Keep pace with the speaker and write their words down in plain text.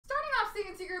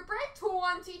group break,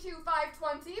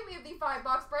 22,520. We have the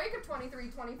 5-box break of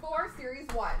 23-24, Series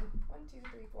 1. 1, 2,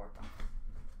 3, 4, 5.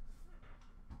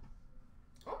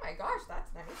 Oh my gosh,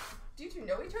 that's nice. Do you two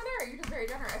know each other, or are you just very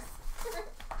generous?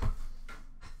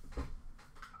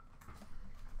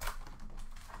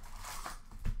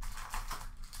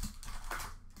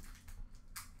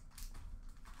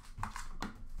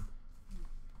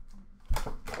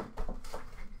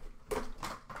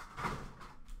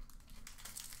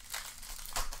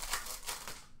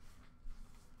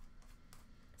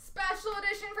 Special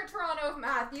edition for Toronto of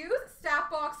Matthews, stat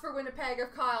box for Winnipeg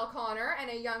of Kyle Connor, and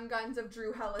a Young Guns of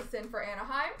Drew Hellison for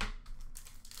Anaheim.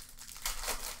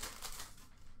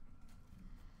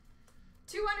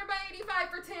 200 by 85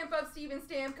 for Tampa of Steven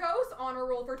Stamkos, honor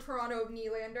roll for Toronto of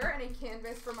Nylander, and a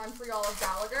canvas for Montreal of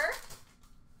Gallagher.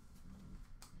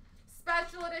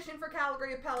 Special edition for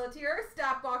Calgary of Pelletier,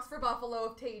 stat box for Buffalo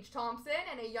of Tage Thompson,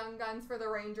 and a Young Guns for the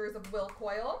Rangers of Will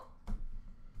Coyle.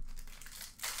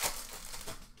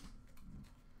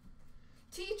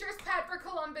 Teacher's Pet for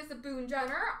Columbus of Boone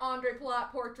Jenner, Andre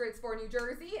Palat portraits for New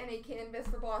Jersey, and a canvas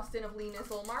for Boston of Linus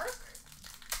Ullmark.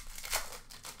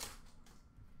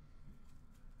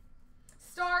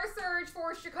 Star Surge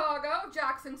for Chicago,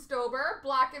 Jackson Stober,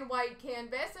 black and white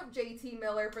canvas of JT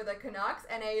Miller for the Canucks,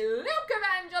 and a Luke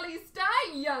Evangelista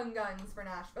Young Guns for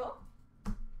Nashville.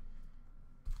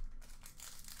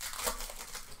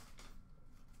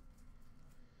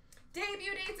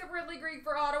 Debut dates of Ridley Greig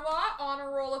for Ottawa,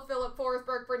 honor roll of Philip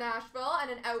Forsberg for Nashville,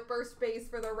 and an outburst base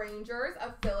for the Rangers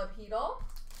of Philip Hedl.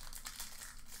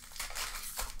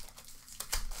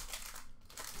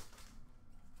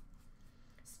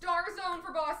 Star Zone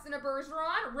for Boston of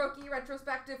Bergeron, rookie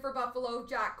retrospective for Buffalo of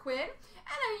Jack Quinn, and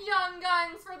a Young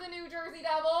Guns for the New Jersey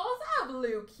Devils of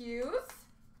Luke Hughes.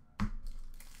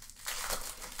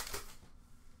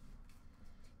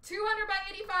 200 by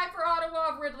 85 for Ottawa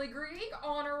of Ridley Greig,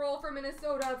 honor roll for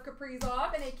Minnesota of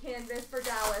Kaprizov, and a canvas for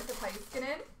Dallas of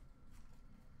Heiskanen.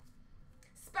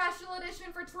 Special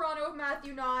edition for Toronto of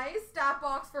Matthew Nyes, stat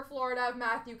box for Florida of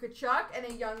Matthew Tkachuk, and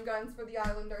a Young Guns for the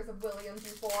Islanders of William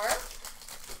Dufour.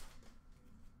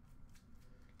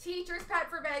 Teacher's Pet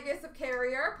for Vegas of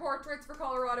Carrier, portraits for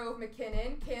Colorado of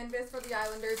McKinnon, canvas for the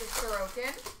Islanders of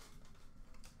Sorokin.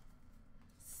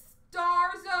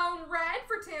 Star Zone Red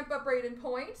for Tampa, Braden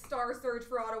Point. Star Surge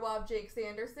for Ottawa of Jake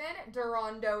Sanderson.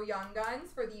 Durando Young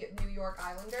Guns for the New York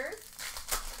Islanders.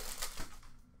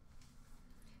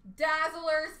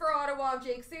 Dazzlers for Ottawa of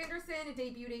Jake Sanderson.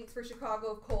 Debut dates for Chicago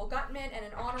of Cole Gutman. And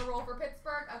an honor roll for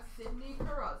Pittsburgh of Sidney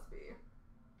Crosby.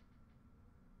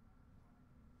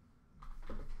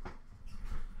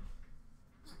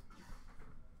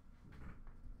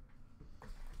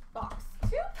 Box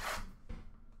 2.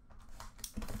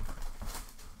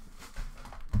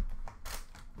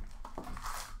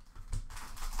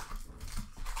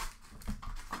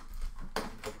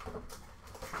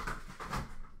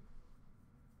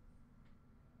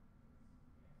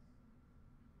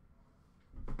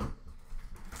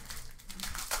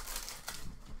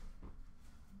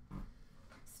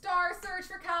 Star Search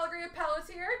for Calgary of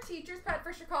Pelletier, Teacher's Pet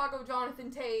for Chicago,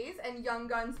 Jonathan Toews, and Young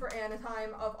Guns for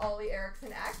Anaheim of Ollie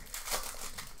Eriksson Ek.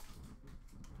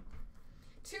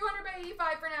 200 by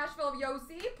 85 for Nashville of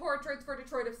Yossi, portraits for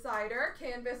Detroit of Sider,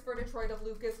 canvas for Detroit of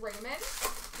Lucas Raymond.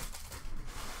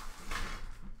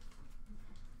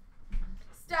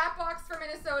 Stat box for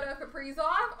Minnesota of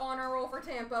Kaprizov, honor roll for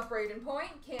Tampa of Braden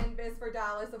Point, canvas for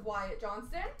Dallas of Wyatt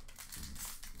Johnston.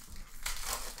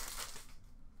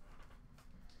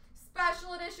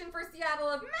 Special edition for Seattle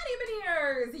of many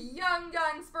years, Young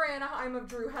Guns for Anaheim of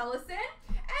Drew Hellison,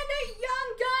 and a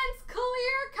Young Guns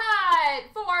clear cut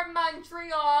for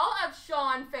Montreal of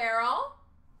Sean Farrell.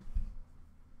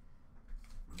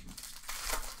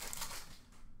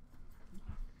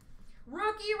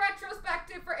 Rookie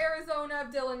retrospective for Arizona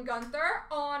of Dylan Guenther,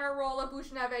 honor roll of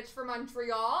Buchnevich for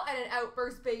Montreal, and an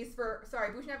outburst base for,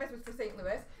 sorry, Buchnevich was for St.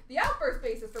 Louis. The outburst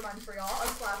bases for Montreal of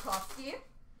Slavkovsky.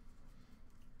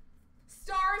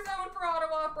 Star Zone for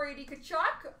Ottawa of Brady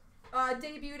Tkachuk.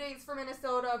 Debut dates for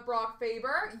Minnesota of Brock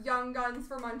Faber. Young Guns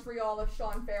for Montreal of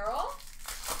Sean Farrell.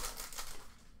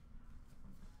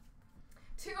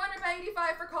 200 by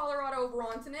 85 for Colorado of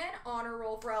Rantanen. Honor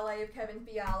roll for LA of Kevin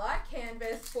Fiala.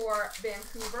 Canvas for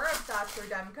Vancouver of Thatcher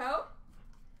Demko.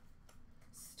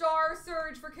 Star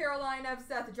Surge for Carolina of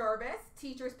Seth Jarvis.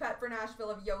 Teacher's Pet for Nashville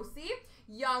of Yossi.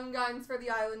 Young Guns for the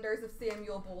Islanders of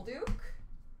Samuel Bolduc.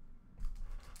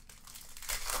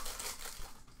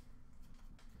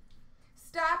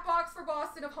 Stat box for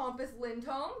Boston of Hampus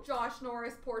Lindholm, Josh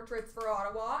Norris portraits for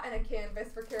Ottawa, and a canvas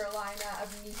for Carolina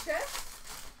of Nietzsche.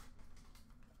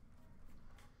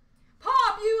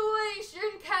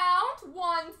 Population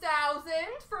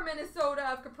Minnesota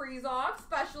of Kaprizov.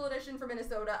 Special edition for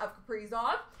Minnesota of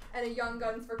Kaprizov. And a Young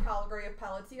Guns for Calgary of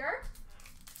Pelletier.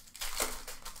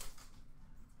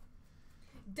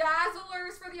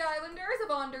 Dazzlers for the Islanders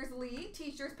of Anders Lee.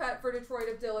 Teacher's Pet for Detroit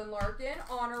of Dylan Larkin.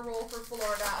 Honor Roll for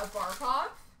Florida of Barkov.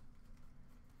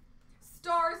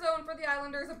 Star Zone for the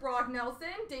Islanders of Brock Nelson.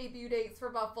 Debut dates for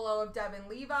Buffalo of Devin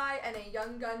Levi. And a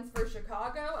Young Guns for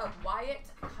Chicago of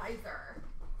Wyatt Kaiser.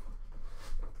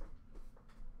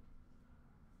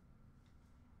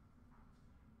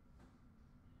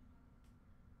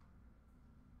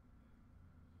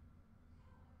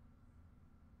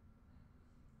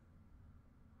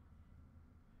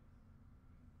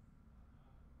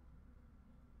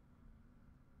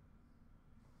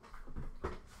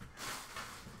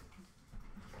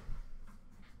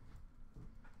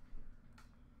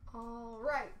 All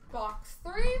right, box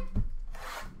 3.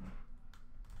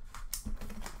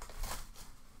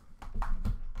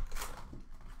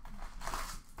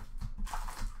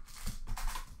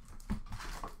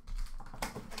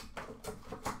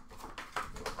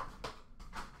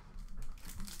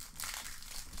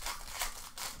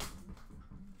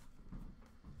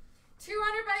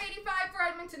 $200/85 for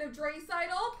Edmonton of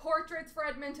Draisaitl, portraits for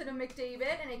Edmonton of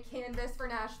McDavid, and a canvas for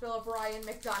Nashville of Ryan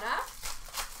McDonough.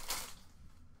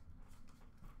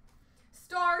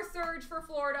 Star Surge for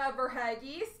Florida of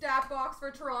Verhaeghe, Stat Box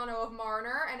for Toronto of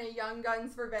Marner, and a Young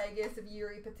Guns for Vegas of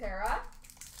Yuri Patera.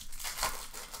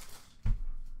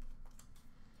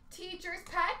 Teacher's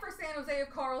Pet for San Jose of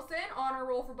Carlson, Honor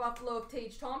Roll for Buffalo of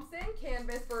Tage Thompson,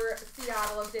 Canvas for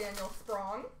Seattle of Daniel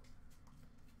Sprong.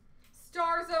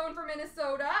 Star Zone for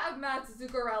Minnesota of Mats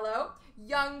Zuccarello,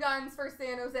 Young Guns for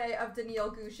San Jose of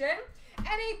Daniil Gushin, and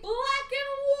a black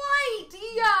and white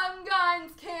Young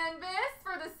Guns canvas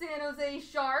for the San Jose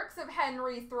Sharks of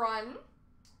Henry Thrun.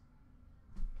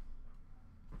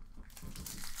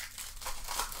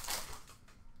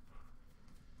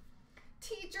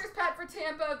 Teacher's Pet for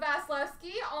Tampa of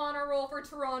Vasilevsky, Honor Roll for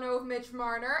Toronto of Mitch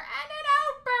Marner, and an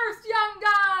Outburst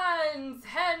Young Guns,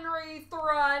 Henry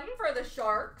Thrun for the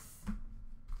Sharks.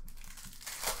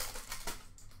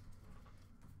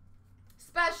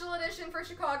 Special edition for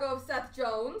Chicago of Seth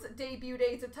Jones, debut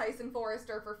dates of Tyson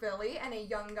Forrester for Philly, and a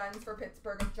Young Guns for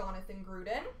Pittsburgh of Jonathan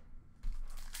Gruden.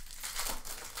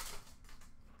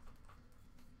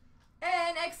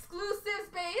 An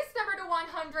exclusive base, number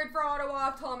 /100 for Ottawa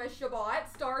of Thomas Chabot,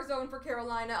 Star Zone for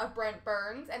Carolina of Brent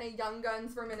Burns, and a Young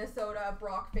Guns for Minnesota of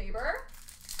Brock Faber.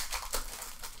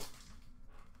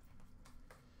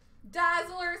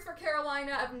 Dazzlers for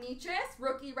Carolina of Nietzsche's,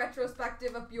 rookie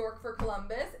retrospective of Bjork for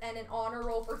Columbus, and an Honor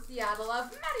Roll for Seattle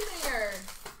of Matty Lanier.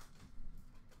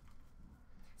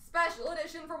 Special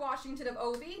edition for Washington of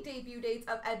Ovi, debut dates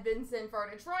of Edvinson for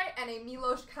Detroit, and a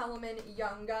Milos Kelemen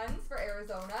Young Guns for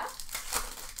Arizona.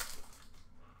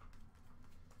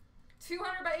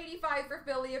 $200/85 for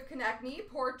Philly of Konechny,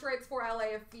 portraits for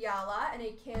LA of Fiala, and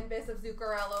a canvas of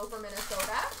Zuccarello for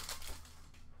Minnesota.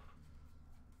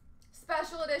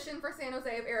 Special edition for San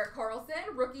Jose of Erik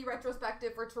Karlsson, rookie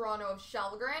retrospective for Toronto of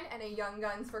Shelgren, and a Young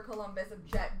Guns for Columbus of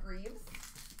Jet Greaves.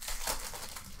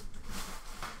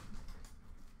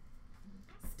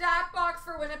 Stat Box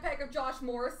for Winnipeg of Josh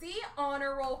Morrissey,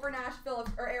 Honor Roll for Nashville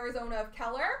or Arizona of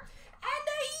Keller, and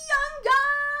a Young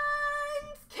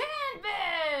Guns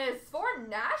canvas for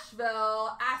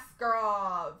Nashville,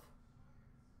 Askarov.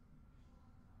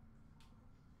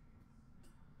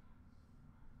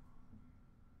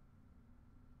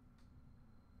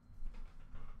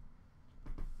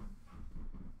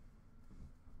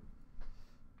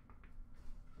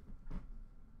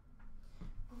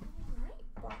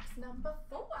 Box number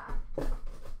 4.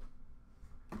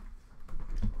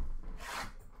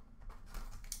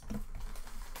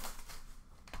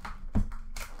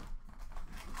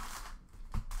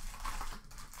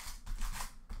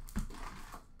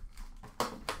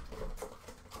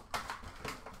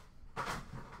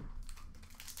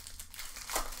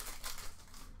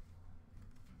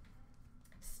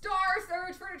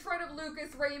 Surge for Detroit of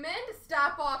Lucas Raymond,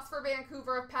 Stat Box for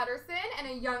Vancouver of Pettersson, and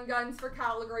a Young Guns for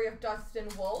Calgary of Dustin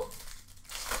Wolf.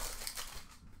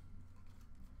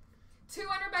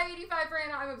 $200/85 for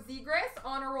Anaheim of Zegras,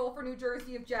 Honor Roll for New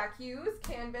Jersey of Jack Hughes,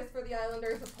 canvas for the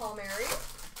Islanders of Palmieri.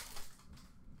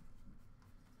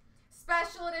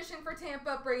 Special edition for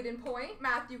Tampa of Braden Point,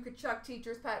 Matthew Tkachuk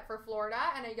Teacher's Pet for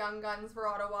Florida, and a Young Guns for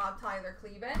Ottawa of Tyler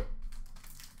Cleven.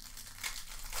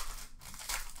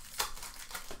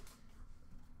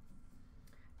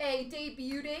 A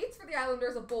debut dates for the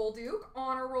Islanders of Bolduc,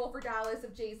 Honor Roll for Dallas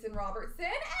of Jason Robertson,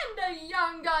 and a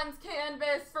Young Guns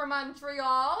canvas for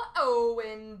Montreal,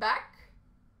 Owen Beck.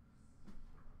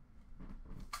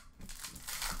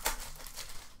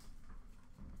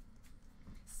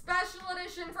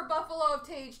 Edition for Buffalo of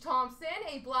Tage Thompson,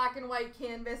 a black and white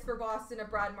canvas for Boston of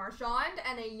Brad Marchand,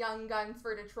 and a Young Guns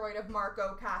for Detroit of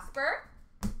Marco Casper.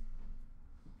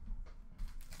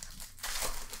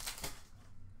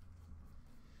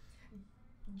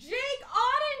 Jake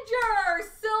Ottinger,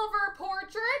 silver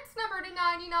portraits, number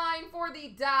 /99 for the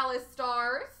Dallas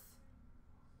Stars.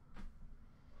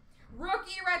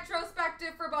 Rookie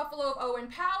retrospective for Buffalo of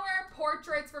Owen Power,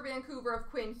 portraits for Vancouver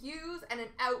of Quinn Hughes, and an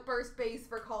outburst base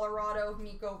for Colorado of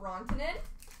Mikko Rantanen.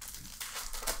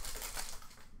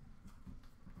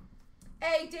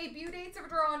 A debut dates of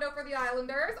Toronto for the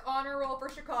Islanders, honor roll for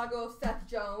Chicago of Seth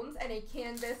Jones, and a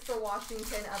canvas for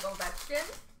Washington of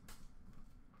Ovechkin.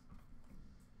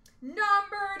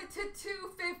 Numbered to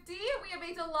 250, we have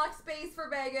a deluxe base for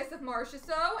Vegas of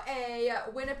Marchessault, a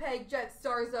Winnipeg Jet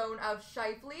Star Zone of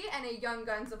Scheifele, and a Young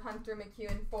Guns of Hunter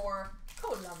McEwen for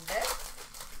Columbus.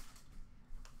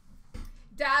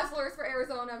 Dazzlers for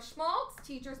Arizona of Schmaltz,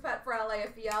 Teacher's Pet for LA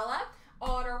of Fiala,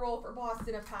 honor roll for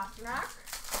Boston of Pasternak.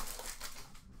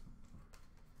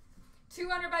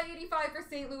 200/85 for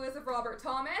St. Louis of Robert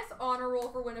Thomas, honor roll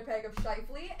for Winnipeg of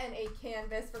Scheifele, and a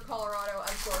canvas for Colorado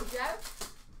of Georgiev.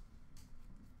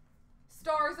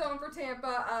 Star Zone for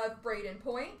Tampa of Braden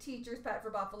Point, Teacher's Pet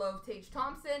for Buffalo of Tage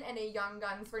Thompson, and a Young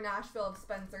Guns for Nashville of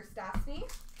Spencer Stastny.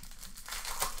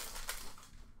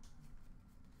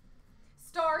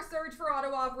 Star Surge for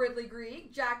Ottawa of Ridley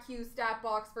Greig, Jack Hughes Stat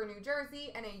Box for New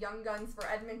Jersey, and a Young Guns for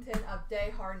Edmonton of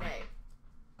Desharnais.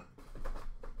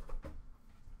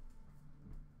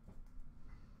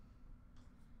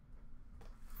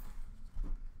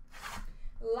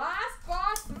 Last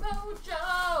box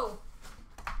mojo!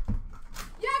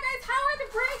 Yeah, guys, how are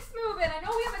the breaks moving? I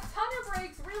know we have a ton of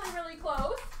breaks really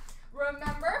close.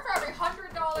 Remember, for every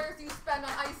 $100 you spend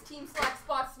on Ice Team Select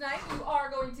spots tonight, you are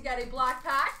going to get a black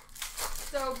pack.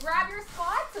 So grab your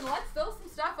spots and let's fill some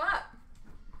stuff up.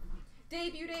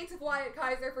 Debut dates of Wyatt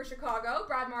Kaiser for Chicago,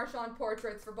 Brad Marchand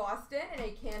portraits for Boston, and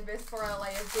a canvas for LA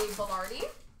of Dave Velarde.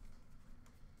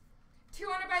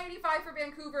 200/85 for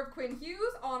Vancouver of Quinn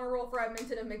Hughes, honor roll for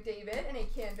Edmonton of McDavid, and a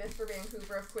canvas for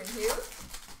Vancouver of Quinn Hughes.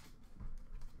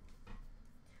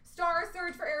 Star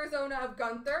Surge for Arizona of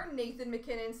Gunther, Nathan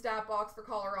McKinnon Stat Box for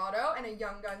Colorado, and a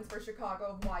Young Guns for Chicago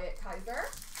of Wyatt Kaiser.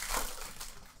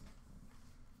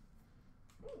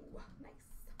 Ooh,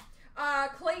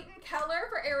 nice. Clayton Keller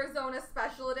for Arizona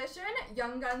Special Edition,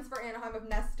 Young Guns for Anaheim of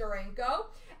Nestorenko,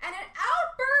 and an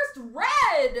Outburst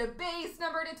Red base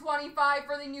number /25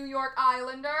 for the New York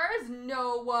Islanders,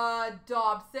 Noah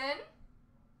Dobson.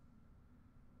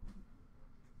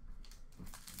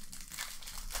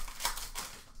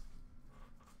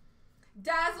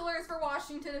 Dazzlers for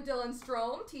Washington of Dylan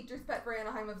Strome, Teacher's Pet for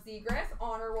Anaheim of Zegras,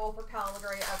 honor roll for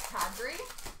Calgary of Kadri.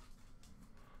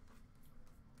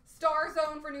 Star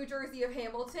Zone for New Jersey of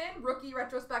Hamilton, rookie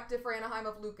retrospective for Anaheim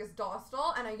of Lucas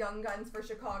Dostal, and a Young Guns for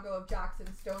Chicago of Jackson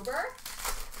Stober.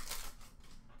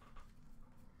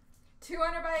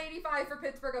 200/85 for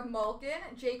Pittsburgh of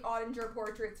Malkin, Jake Ottinger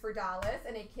portraits for Dallas,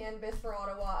 and a canvas for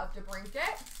Ottawa of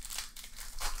DeBrincat.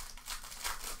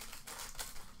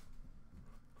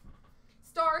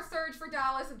 Star Surge for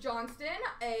Dallas of Johnston,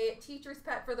 a Teacher's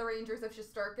Pet for the Rangers of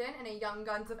Shesterkin, and a Young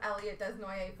Guns of Elliot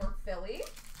Desnoyers for Philly.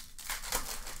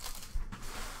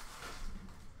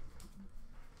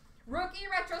 Rookie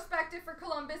retrospective for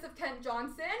Columbus of Kent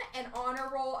Johnson, an honor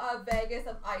roll of Vegas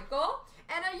of Eichel,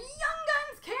 and a Young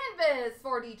Guns canvas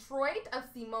for Detroit of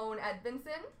Simone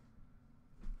Edvinsson.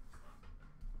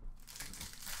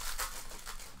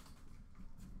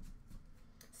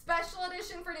 Special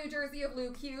edition for New Jersey of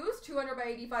Luke Hughes,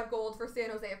 200/85 gold for San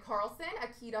Jose of Carlson,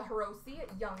 Akita Hiroshi,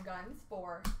 Young Guns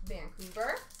for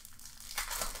Vancouver.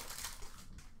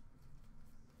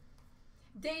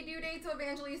 Debut dates of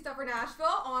Evangelista for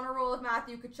Nashville, honor roll of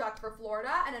Matthew Tkachuk for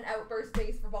Florida, and an outburst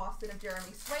base for Boston of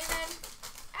Jeremy Swayman.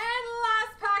 And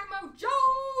last pack mojo,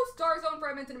 Star Zone for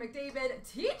Edmonton and McDavid,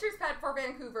 Teacher's Pet for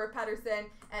Vancouver of Pettersson,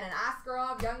 and an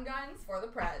Askarov Young Guns for the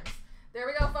Preds. There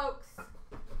we go, folks.